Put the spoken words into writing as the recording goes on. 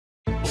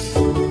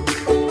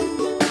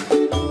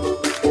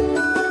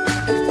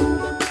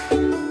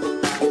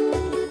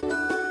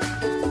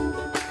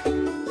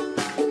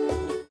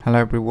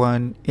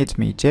everyone, it's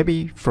me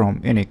JB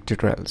from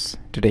UniqueTutorials.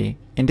 Today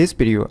in this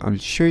video I will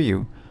show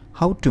you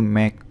how to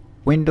make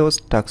Windows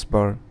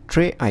Taskbar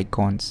Tray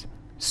Icons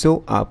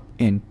show up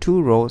in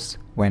 2 rows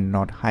when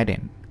not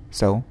hidden.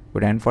 So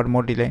without further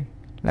more delay,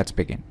 let's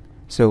begin.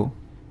 So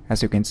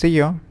as you can see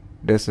here,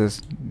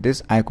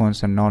 these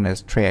icons are known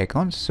as tray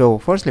icons. So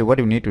firstly, what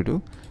you need to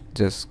do,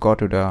 just go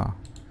to the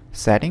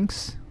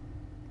settings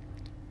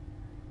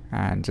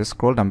and just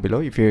scroll down below.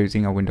 If you're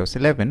using a Windows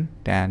 11,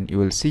 then you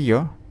will see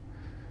your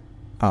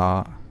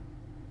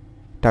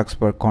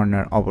taskbar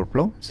corner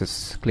overflow.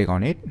 Just click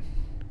on it.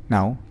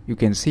 Now you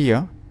can see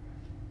your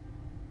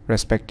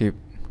respective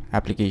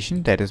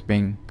application that is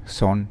being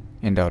shown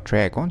in the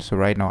tray icons. So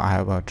right now I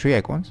have 3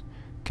 icons: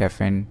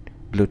 caffeine,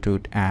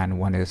 Bluetooth, and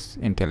one is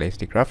Intel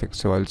HD graphics.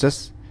 So I'll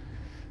just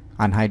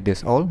unhide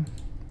this all.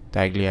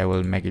 Directly I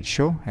will make it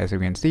show, as you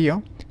can see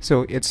here.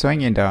 So it's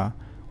showing in the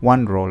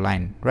 1 row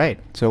line,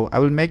 right? So I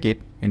will make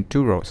it in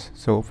 2 rows.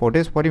 So for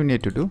this, what you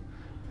need to do,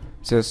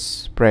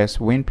 just press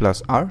Win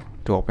plus R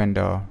to open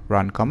the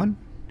run command,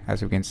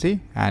 as you can see.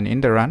 And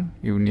in the run,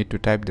 you need to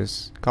type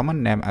this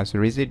command name as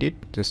Rigid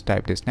did. Just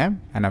type this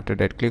name, and after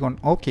that click on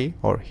OK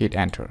or hit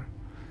enter.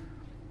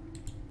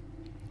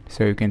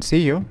 So you can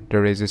see here the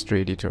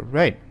registry editor,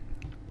 right?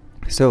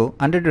 So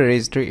under the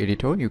registry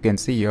editor, you can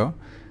see here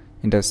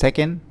in the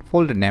second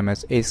folder name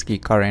as ASCII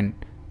current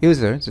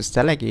user, just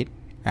select it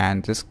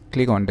and just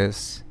click on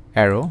this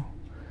arrow.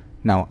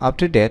 Now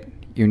after that,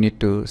 you need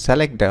to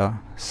select the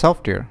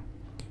software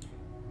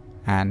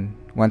and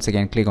once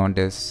again click on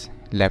this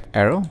left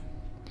arrow,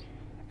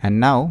 and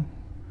now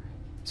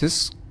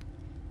just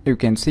you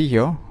can see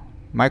here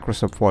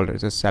Microsoft folder,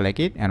 just select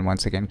it and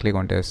once again click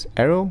on this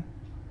arrow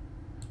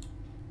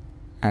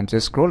and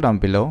just scroll down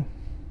below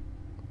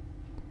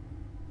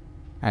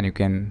and you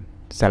can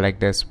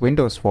select this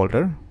Windows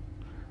folder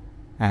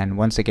and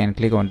once again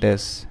click on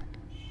this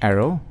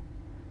arrow,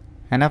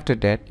 and after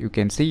that you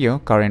can see your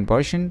current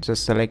version,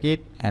 just select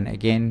it and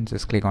again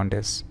just click on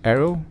this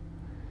arrow,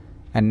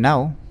 and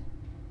now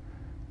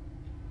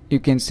you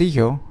can see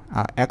here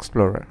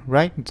Explorer,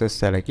 right? Just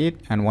select it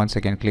and once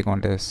again click on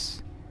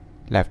this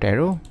left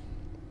arrow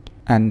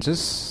and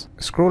just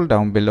scroll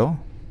down below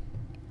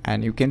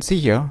and you can see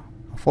here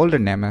a folder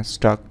name as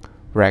stock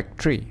rec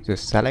 3.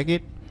 Just select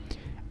it,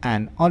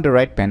 and on the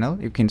right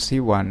panel you can see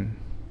one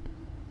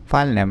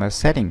file name as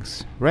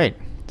settings, right?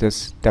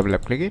 Just double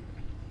click it.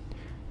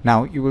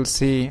 Now you will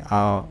see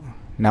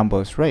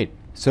numbers, right?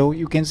 So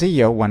you can see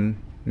here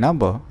one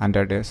number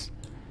under this.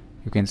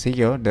 You can see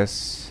here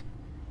this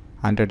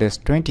under this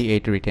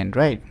 28 written,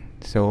 right?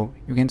 So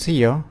you can see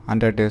here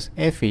under this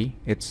FE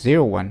it's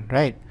 01,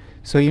 right?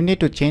 So you need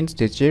to change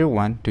this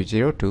 01 to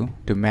 02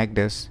 to make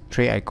this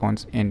tray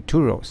icons in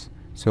 2 rows.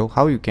 So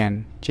how you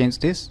can change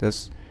this?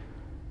 Just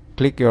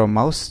click your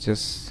mouse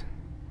just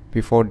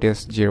before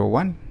this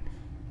 01,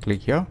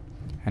 click here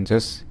and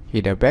just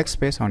hit a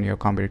backspace on your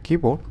computer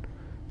keyboard,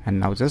 and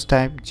now just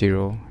type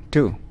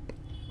 02.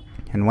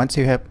 And once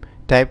you have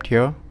typed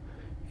here,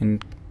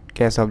 in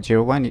case of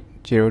 01,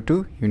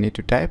 02 you need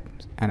to type,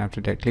 and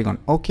after that click on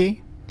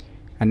OK,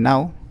 and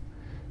now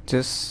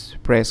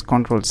just press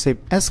Ctrl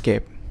Shift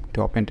Escape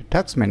to open the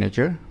Task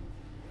Manager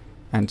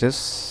and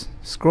just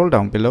scroll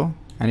down below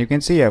and you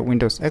can see a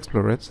Windows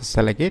Explorer. Just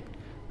select it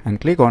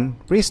and click on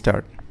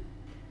Restart.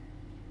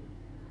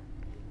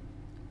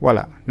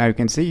 Voila, now you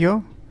can see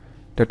here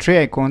the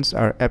tray icons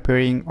are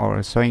appearing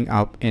or showing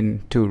up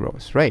in 2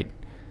 rows, right?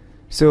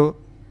 So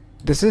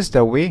this is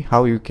the way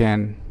how you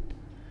can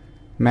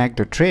make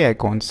the tray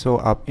icons show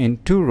up in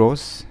 2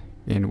 rows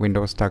in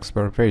Windows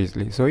Taskbar very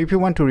easily. So if you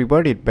want to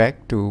revert it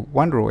back to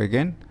 1 row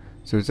again,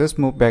 so just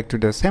move back to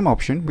the same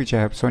option which I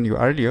have shown you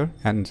earlier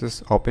and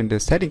just open the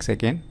settings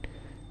again,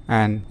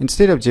 and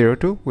instead of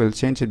 02 we'll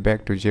change it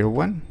back to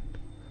 01.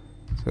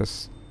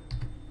 Just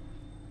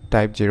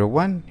type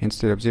 01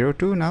 instead of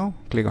 02. Now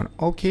click on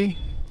OK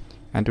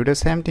and do the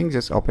same thing.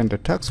 Just open the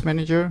Task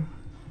Manager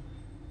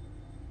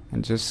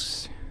and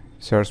just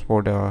search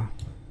for the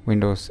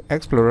Windows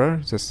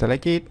Explorer. Just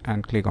select it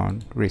and click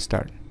on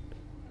Restart.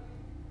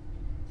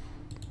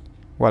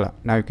 Voila,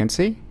 now you can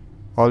see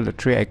all the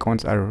 3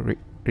 icons are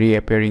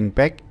reappearing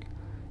back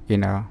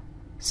in a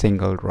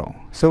single row.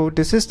 So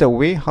this is the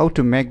way how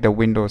to make the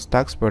Windows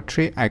Taskbar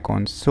Tray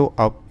icons show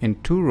up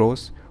in 2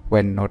 rows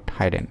when not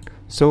hidden.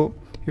 So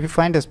if you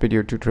find this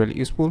video tutorial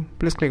useful,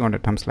 please click on the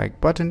thumbs like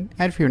button,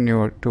 and if you're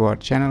new to our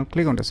channel,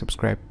 click on the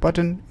subscribe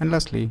button, and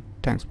lastly,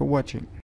 thanks for watching.